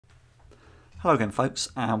Hello again folks,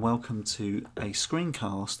 and welcome to a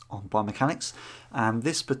screencast on biomechanics. And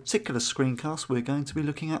this particular screencast we're going to be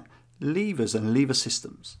looking at levers and lever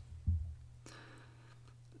systems.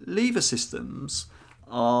 Lever systems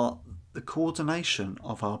are the coordination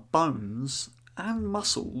of our bones and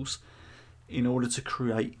muscles in order to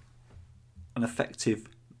create an effective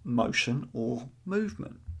motion or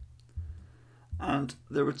movement. And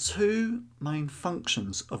there are two main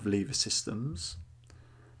functions of lever systems.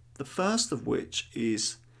 The first of which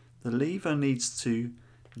is the lever needs to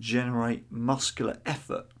generate muscular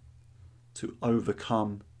effort to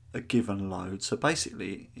overcome a given load. So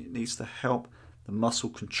basically it needs to help the muscle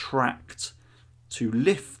contract to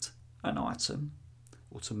lift an item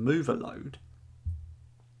or to move a load.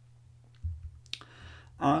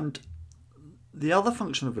 And the other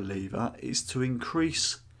function of a lever is to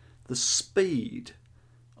increase the speed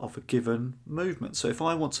of a given movement. So if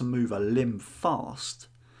I want to move a limb fast,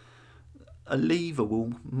 a lever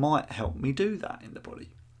might help me do that in the body.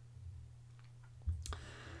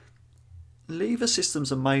 Lever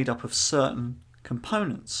systems are made up of certain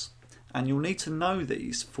components, and you'll need to know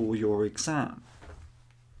these for your exam.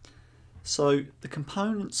 So the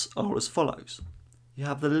components are as follows. You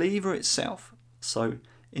have the lever itself. So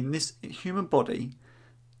in this human body,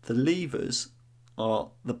 the levers are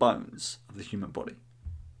the bones of the human body.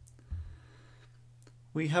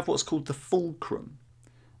 We have what's called the fulcrum.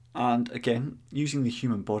 And again, using the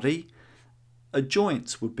human body, a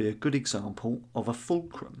joint would be a good example of a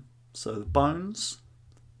fulcrum. So the bones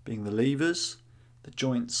being the levers, the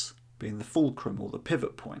joints being the fulcrum or the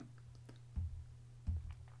pivot point.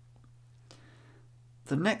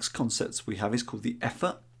 The next concept we have is called the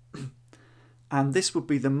effort, and this would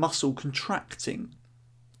be the muscle contracting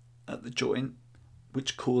at the joint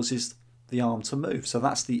which causes the arm to move. So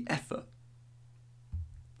that's the effort.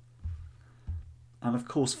 And of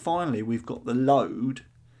course, finally, we've got the load,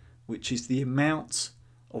 which is the amount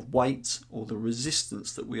of weight or the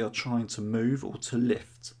resistance that we are trying to move or to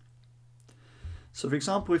lift. So for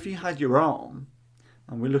example, if you had your arm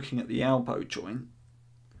and we're looking at the elbow joint,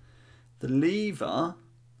 the lever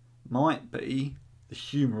might be the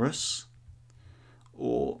humerus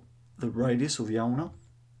or the radius or the ulna.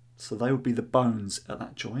 So they would be the bones at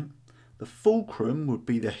that joint. The fulcrum would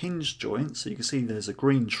be the hinge joint. So you can see there's a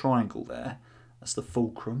green triangle there. That's the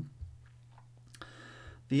fulcrum.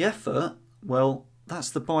 The effort, well, that's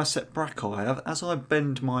the bicep brachii. As I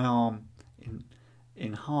bend my arm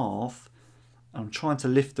in half, I'm trying to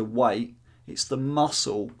lift a weight, it's the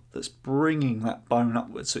muscle that's bringing that bone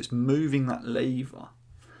upwards, so it's moving that lever.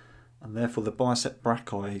 And therefore the bicep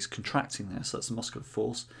brachii is contracting there, so that's the muscular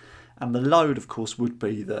force. And the load, of course, would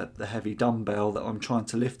be the heavy dumbbell that I'm trying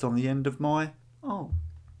to lift on the end of my arm.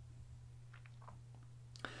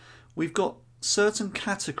 We've got certain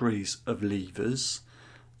categories of levers,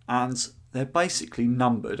 and they're basically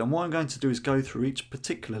numbered, and what I'm going to do is go through each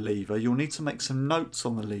particular lever. You'll need to make some notes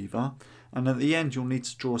on the lever, and at the end you'll need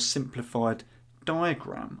to draw a simplified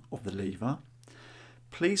diagram of the lever.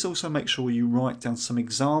 Please also make sure you write down some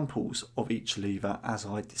examples of each lever as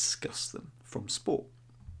I discuss them from sport.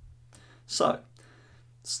 So,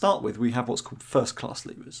 to start with, we have what's called first class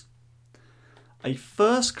levers. A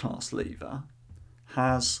first class lever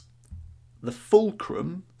has the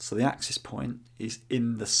fulcrum, so the axis point, is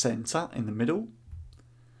in the centre, in the middle,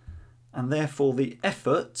 and therefore the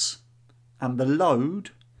effort and the load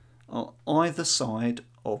are either side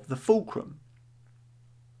of the fulcrum.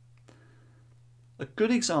 A good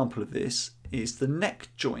example of this is the neck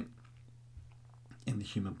joint in the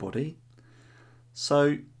human body.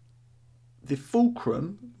 So the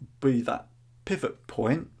fulcrum would be that pivot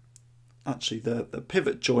point, actually the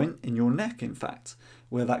pivot joint in your neck, in fact,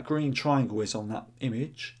 where that green triangle is on that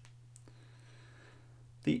image.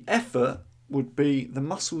 The effort would be the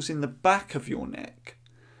muscles in the back of your neck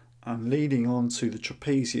and leading on to the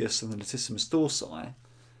trapezius and the latissimus dorsi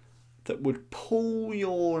that would pull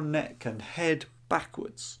your neck and head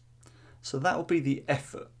backwards. So that would be the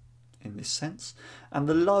effort in this sense. And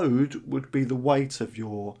the load would be the weight of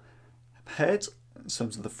your head in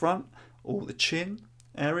terms of the front or the chin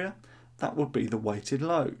area. That would be the weighted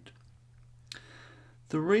load.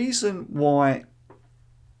 The reason why,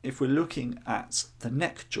 if we're looking at the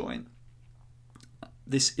neck joint,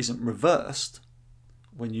 this isn't reversed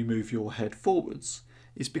when you move your head forwards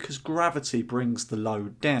is because gravity brings the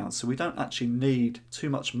load down. So we don't actually need too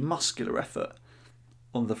much muscular effort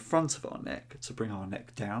on the front of our neck to bring our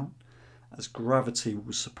neck down, as gravity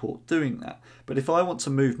will support doing that. But if I want to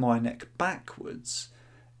move my neck backwards,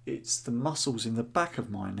 it's the muscles in the back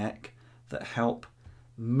of my neck that help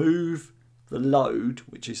move the load,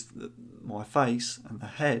 which is my face and the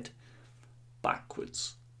head,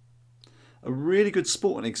 backwards. A really good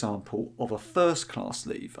sporting example of a first class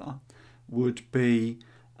lever would be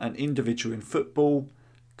an individual in football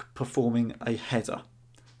performing a header.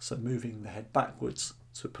 So moving the head backwards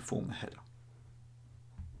to perform the header.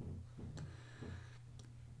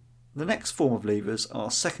 The next form of levers are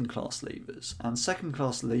second class levers, and second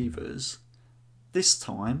class levers this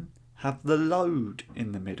time have the load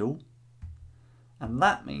in the middle, and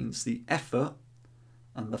that means the effort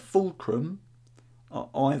and the fulcrum are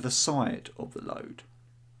either side of the load.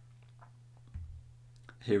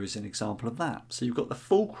 Here is an example of that. So you've got the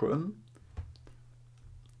fulcrum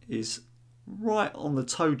is right on the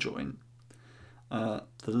toe joint, the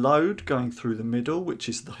load going through the middle, which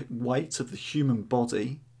is the weight of the human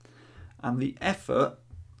body, and the effort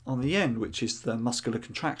on the end, which is the muscular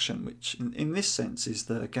contraction, which in this sense is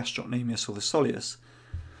the gastrocnemius or the soleus,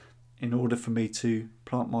 in order for me to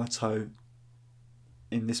plant my toe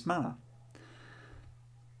in this manner.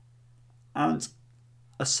 And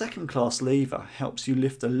a second class lever helps you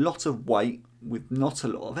lift a lot of weight with not a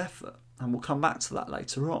lot of effort, and we'll come back to that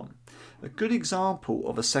later on. A good example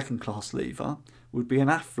of a second class lever would be an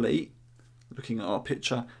athlete, looking at our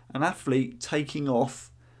picture, an athlete taking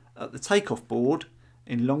off at the takeoff board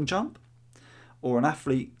in long jump, or an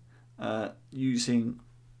athlete using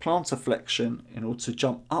plantar flexion in order to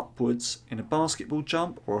jump upwards in a basketball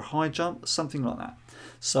jump or a high jump, something like that.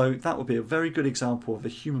 So that would be a very good example of a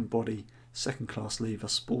human body second class lever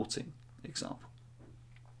sporting example.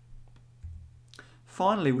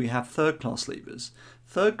 Finally, we have third class levers.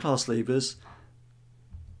 Third class levers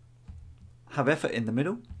have effort in the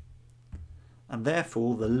middle, and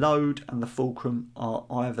therefore the load and the fulcrum are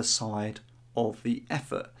either side of the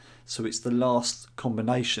effort. So it's the last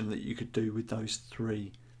combination that you could do with those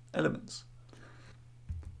three elements.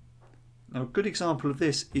 Now a good example of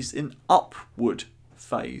this is an upward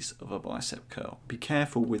phase of a bicep curl. Be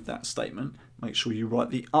careful with that statement. Make sure you write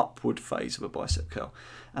the upward phase of a bicep curl.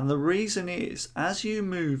 And the reason is, as you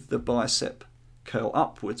move the bicep curl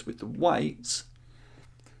upwards with the weight,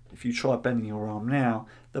 if you try bending your arm now,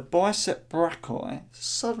 the bicep brachii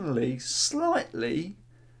suddenly, slightly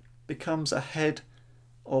becomes ahead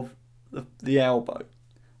of the elbow.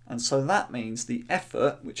 And so that means the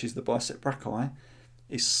effort, which is the bicep brachii,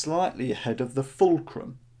 is slightly ahead of the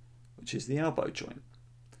fulcrum, which is the elbow joint.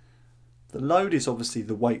 The load is obviously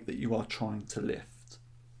the weight that you are trying to lift.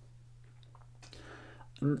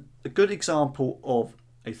 And a good example of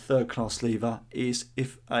a third class lever is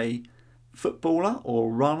if a footballer or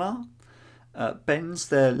runner bends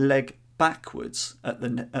their leg backwards at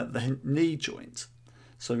the knee joint.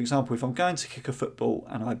 So for example, if I'm going to kick a football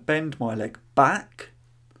and I bend my leg back,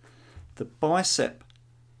 the bicep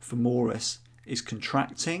femoris is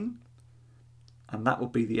contracting, and that will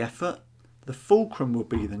be the effort. The fulcrum will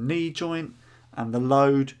be the knee joint, and the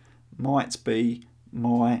load might be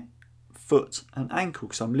my foot and ankle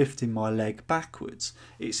because I'm lifting my leg backwards.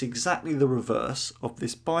 It's exactly the reverse of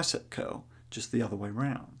this bicep curl, just the other way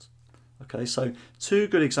round. Okay, so two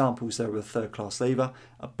good examples there of a third class lever: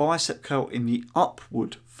 a bicep curl in the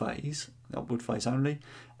upward phase only,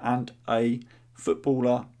 and a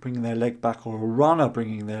footballer bringing their leg back, or a runner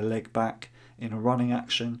bringing their leg back in a running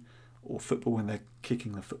action, or football when they're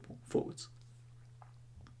kicking the football forwards.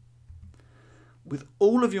 With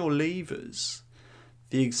all of your levers,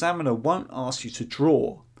 the examiner won't ask you to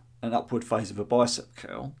draw an upward phase of a bicep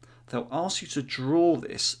curl. They'll ask you to draw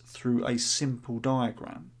this through a simple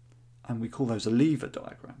diagram, and we call those a lever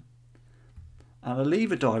diagram. And a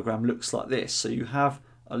lever diagram looks like this. So you have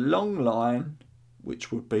a long line,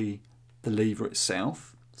 which would be the lever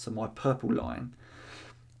itself, so my purple line.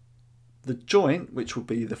 The joint, which will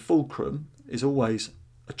be the fulcrum, is always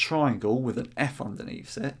a triangle with an F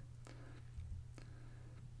underneath it.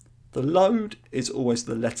 The load is always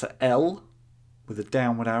the letter L with a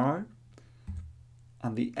downward arrow,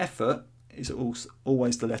 and the effort is also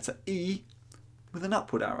always the letter E with an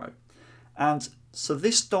upward arrow. And so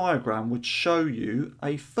this diagram would show you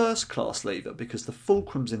a first class lever because the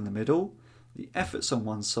fulcrum's in the middle, the effort's on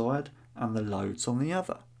one side, and the load's on the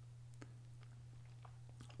other.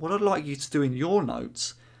 What I'd like you to do in your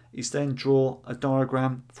notes is then draw a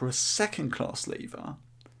diagram for a second class lever,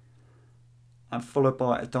 and followed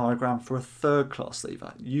by a diagram for a third class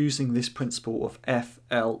lever using this principle of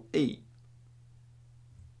FLE.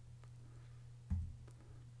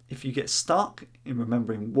 If you get stuck in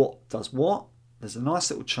remembering what does what, there's a nice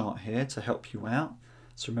little chart here to help you out.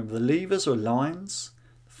 So remember, the levers are lines,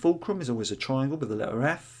 the fulcrum is always a triangle with the letter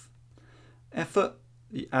F, effort,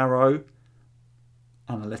 the arrow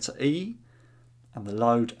and the letter E, and the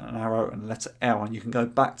load, an arrow and the letter L. And you can go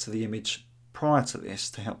back to the image prior to this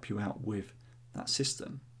to help you out with that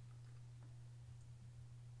system.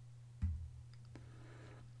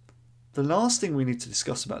 The last thing we need to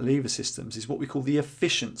discuss about lever systems is what we call the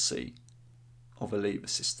efficiency of a lever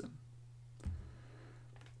system.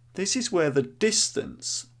 This is where the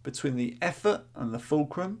distance between the effort and the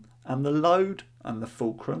fulcrum and the load and the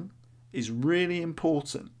fulcrum is really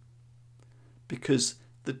important, because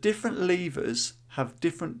the different levers have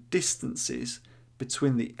different distances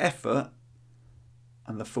between the effort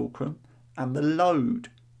and the fulcrum and the load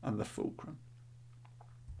and the fulcrum.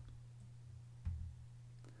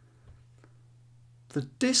 The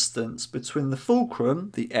distance between the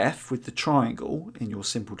fulcrum, the F with the triangle in your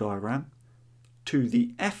simple diagram, to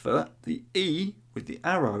the effort, the E with the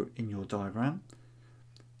arrow in your diagram,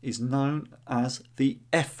 is known as the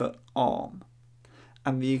effort arm.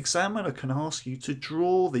 And the examiner can ask you to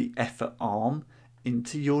draw the effort arm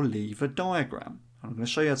into your lever diagram. I'm going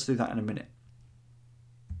to show you how to do that in a minute.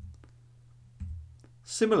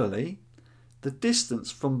 Similarly, the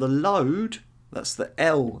distance from the load, that's the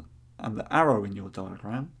L and the arrow in your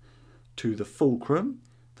diagram, to the fulcrum,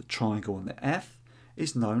 the triangle and the F,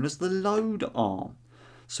 is known as the load arm.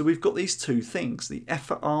 So we've got these two things, the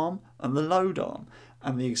effort arm and the load arm,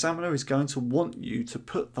 and the examiner is going to want you to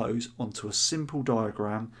put those onto a simple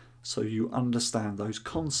diagram so you understand those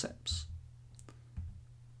concepts.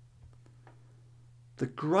 The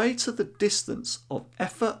greater the distance of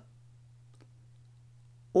effort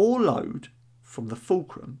or load from the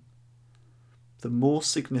fulcrum, the more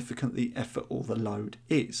significant the effort or the load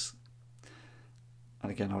is.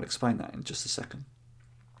 And again, I'll explain that in just a second.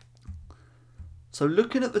 So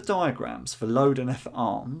looking at the diagrams for load and effort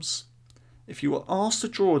arms, if you were asked to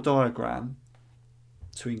draw a diagram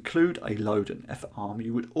to include a load and effort arm,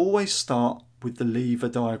 you would always start with the lever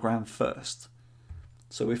diagram first.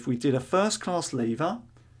 So if we did a first class lever,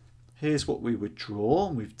 here's what we would draw,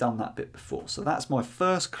 and we've done that bit before. So that's my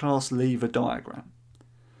first class lever diagram.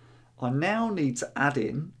 I now need to add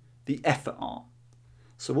in the effort arm.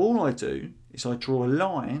 So all I do is I draw a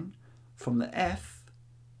line from the F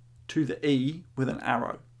to the E with an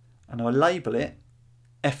arrow, and I label it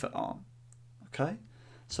effort arm. Okay,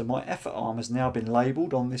 so my effort arm has now been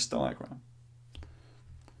labelled on this diagram.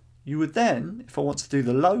 You would then, if I want to do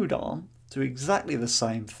the load arm, do exactly the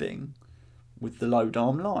same thing with the load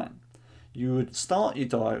arm line. You would start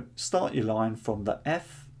your line from the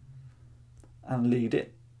F and lead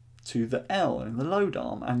it to the L in the load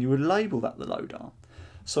arm, and you would label that the load arm.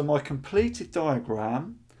 So my completed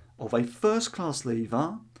diagram of a first class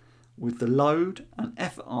lever with the load and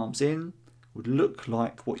effort arms in would look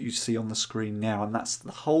like what you see on the screen now, and that's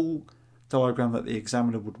the whole diagram that the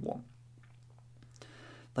examiner would want.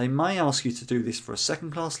 They may ask you to do this for a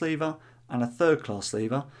second class lever and a third class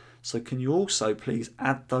lever, so can you also please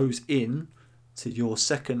add those in to your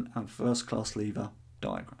second and first class lever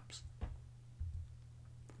diagrams.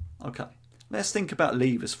 Okay, let's think about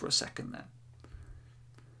levers for a second then.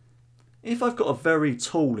 If I've got a very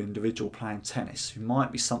tall individual playing tennis who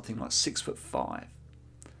might be something like 6'5",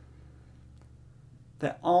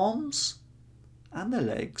 their arms and their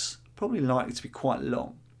legs are probably likely to be quite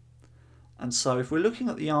long. And so if we're looking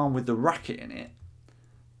at the arm with the racket in it,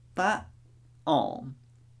 that arm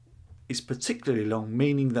is particularly long,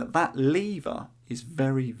 meaning that that lever is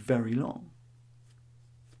very, very long.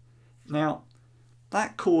 Now,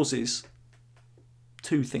 that causes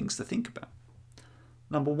two things to think about.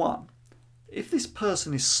 Number one, if this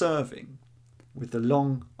person is serving with a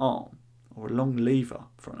long arm or a long lever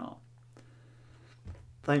for an arm,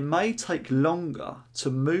 they may take longer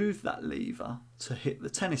to move that lever to hit the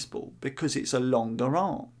tennis ball because it's a longer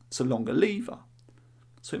arm, it's a longer lever.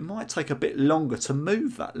 So it might take a bit longer to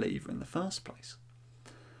move that lever in the first place.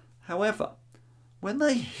 However, when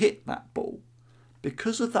they hit that ball,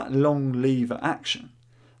 because of that long lever action,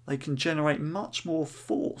 they can generate much more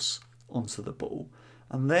force onto the ball,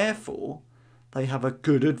 and therefore they have a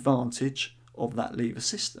good advantage of that lever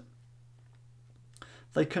system.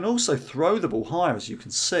 They can also throw the ball higher, as you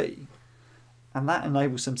can see, and that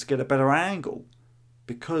enables them to get a better angle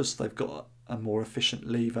because they've got a more efficient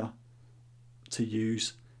lever to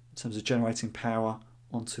use in terms of generating power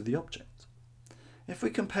onto the object. If we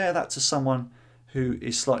compare that to someone who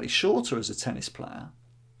is slightly shorter as a tennis player,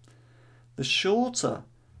 the shorter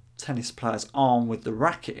tennis player's arm with the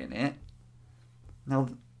racket in it, now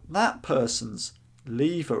that person's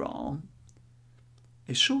lever arm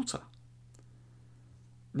is shorter.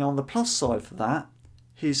 Now on the plus side for that,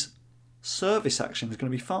 his service action is going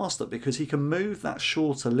to be faster because he can move that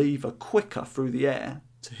shorter lever quicker through the air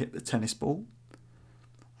to hit the tennis ball.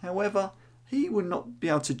 However, he would not be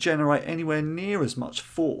able to generate anywhere near as much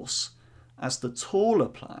force as the taller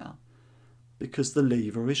player because the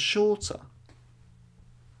lever is shorter.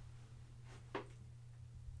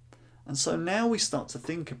 And so now we start to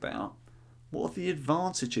think about what are the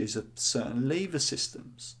advantages of certain lever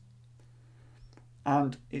systems.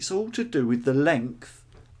 And it's all to do with the length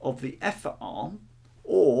of the effort arm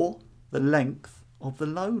or the length of the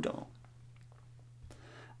load arm.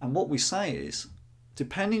 And what we say is,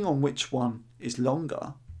 depending on which one is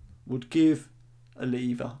longer, would give a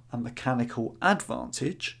lever a mechanical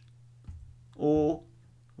advantage or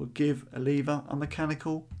would give a lever a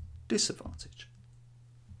mechanical disadvantage.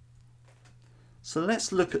 So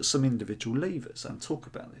let's look at some individual levers and talk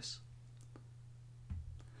about this.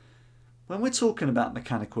 When we're talking about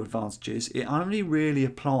mechanical advantages, it only really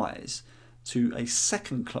applies to a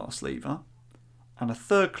second class lever and a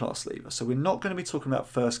third class lever. So we're not going to be talking about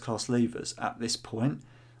first class levers at this point.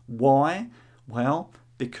 Why? Well,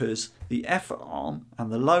 because the effort arm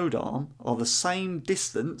and the load arm are the same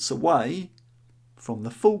distance away from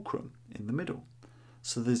the fulcrum in the middle.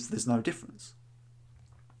 So there's no difference.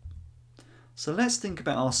 So let's think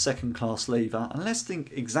about our second class lever, and let's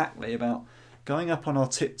think exactly about going up on our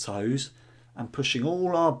tiptoes and pushing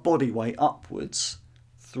all our body weight upwards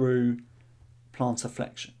through plantar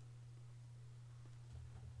flexion.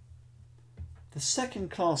 The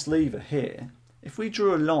second class lever here, if we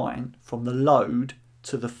drew a line from the load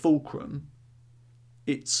to the fulcrum,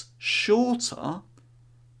 it's shorter,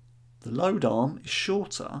 the load arm is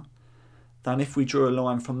shorter than if we drew a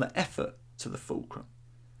line from the effort to the fulcrum.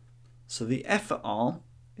 So the effort arm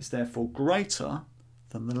is therefore greater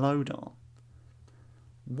than the load arm.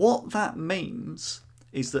 What that means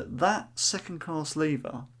is that that second class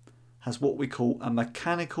lever has what we call a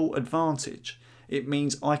mechanical advantage. It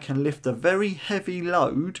means I can lift a very heavy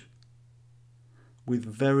load with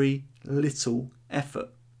very little effort.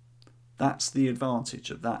 That's the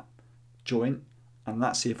advantage of that joint, and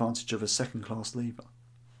that's the advantage of a second class lever.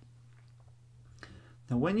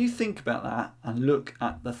 Now when you think about that and look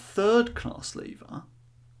at the third class lever,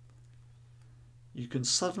 you can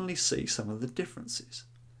suddenly see some of the differences.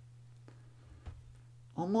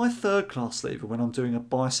 On my third class lever, when I'm doing a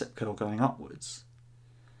bicep curl going upwards,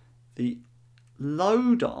 the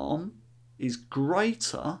load arm is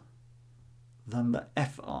greater than the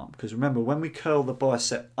effort arm, because remember, when we curl the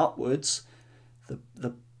bicep upwards,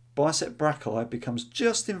 the bicep brachii becomes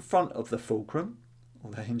just in front of the fulcrum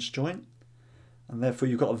or the hinge joint, and therefore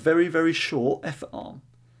you've got a very, very short effort arm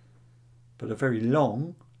but a very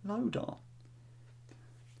long load arm.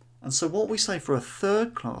 And so what we say for a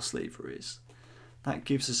third class lever is that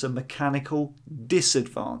gives us a mechanical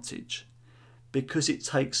disadvantage, because it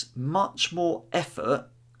takes much more effort,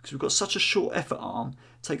 because we've got such a short effort arm.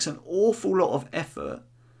 It takes an awful lot of effort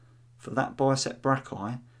for that bicep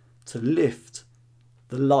brachii to lift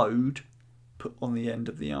the load put on the end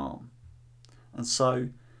of the arm. And so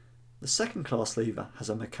the second class lever has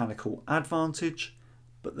a mechanical advantage,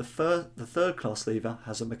 but the third class lever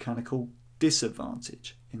has a mechanical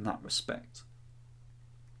disadvantage in that respect.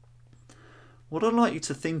 What I'd like you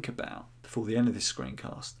to think about before the end of this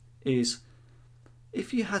screencast is,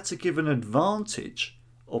 if you had to give an advantage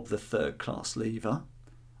of the third class lever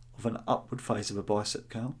of an upward phase of a bicep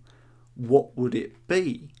curl, what would it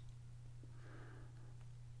be?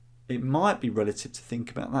 It might be relative to think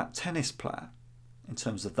about that tennis player in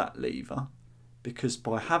terms of that lever, because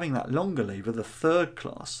by having that longer lever, the third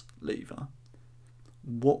class lever,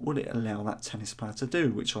 what would it allow that tennis player to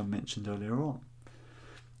do, which I mentioned earlier on?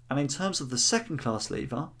 And in terms of the second class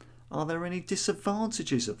lever, are there any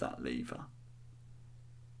disadvantages of that lever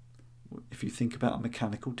if you think about a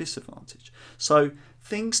mechanical disadvantage? So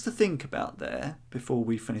things to think about there before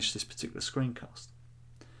we finish this particular screencast.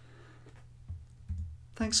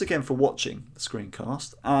 Thanks again for watching the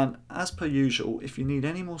screencast, and as per usual, if you need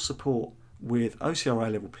any more support with OCR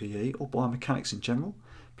A-level PE or biomechanics in general,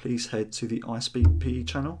 please head to the iSpeakpe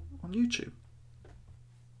channel on YouTube.